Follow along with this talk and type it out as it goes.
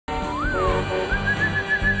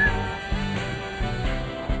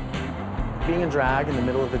Being in drag in the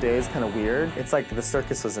middle of the day is kind of weird. It's like the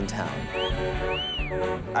circus was in town.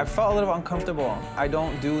 I felt a little uncomfortable. I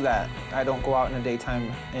don't do that. I don't go out in the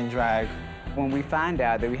daytime in drag. When we find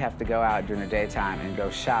out that we have to go out during the daytime and go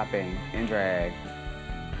shopping in drag,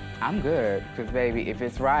 I'm good, because baby, if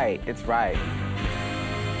it's right, it's right.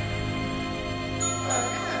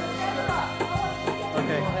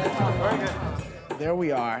 Okay, very good. There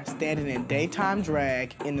we are, standing in daytime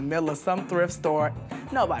drag in the middle of some thrift store.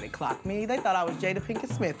 Nobody clocked me. They thought I was Jada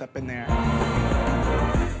Pinkett Smith up in there.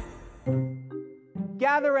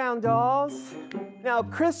 Gather round, dolls. Now,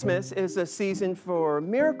 Christmas is a season for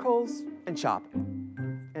miracles and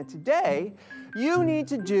shopping. And today, you need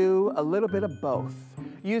to do a little bit of both.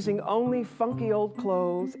 Using only funky old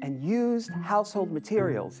clothes and used household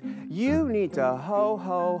materials, you need to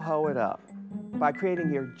ho it up by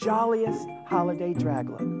creating your jolliest holiday drag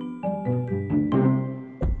look.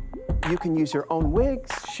 You can use your own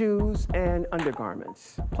wigs, shoes, and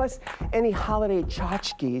undergarments, plus any holiday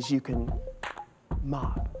tchotchkes you can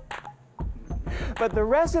mop. But the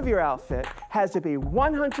rest of your outfit has to be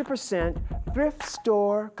 100% thrift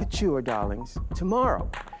store couture, darlings.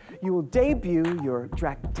 Tomorrow, you will debut your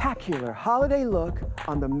dragtacular holiday look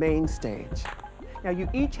on the main stage. Now, you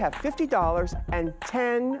each have $50 and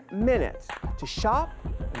 10 minutes to shop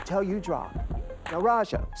until you drop. Now,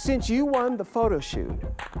 Raja, since you won the photo shoot,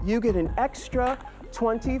 you get an extra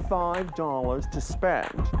 $25 to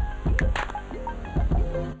spend.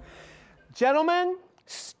 Gentlemen,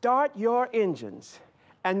 start your engines,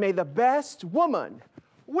 and may the best woman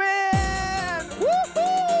win!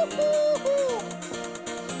 Woo-hoo-hoo-hoo!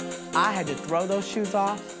 I had to throw those shoes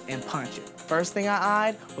off and punch it. First thing I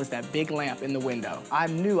eyed was that big lamp in the window. I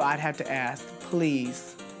knew I'd have to ask,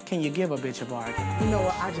 please, can you give a bitch a bargain? You know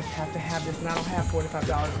what, I just have to have this, and I don't have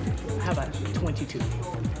 $45. How about 22?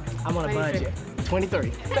 I'm on a budget.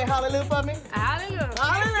 23. Say hallelujah for me. Hallelujah.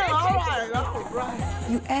 Hallelujah, all right.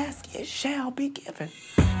 You ask, it shall be given.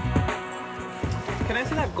 Can I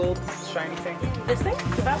see that gold shiny thing? This thing?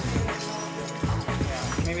 Yeah,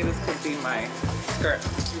 maybe this could be my skirt.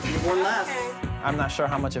 One last. I'm not sure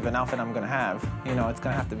how much of an outfit I'm gonna have. You know, it's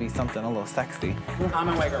gonna have to be something a little sexy. I'm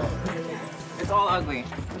a white girl. It's all ugly.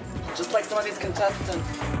 Just like some of these contestants.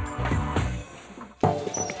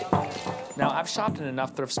 Now, I've shopped in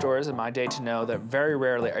enough thrift stores in my day to know that very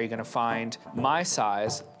rarely are you gonna find my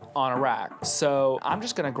size on a rack. So I'm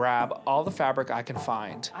just gonna grab all the fabric I can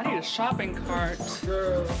find. I need a shopping cart.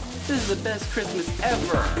 Girl, this is the best Christmas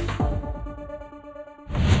ever.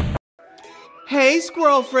 Hey,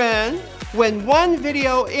 squirrel friend, when one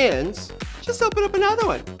video ends, just open up another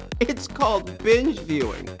one. It's called binge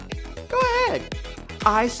viewing. Go ahead.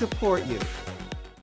 I support you.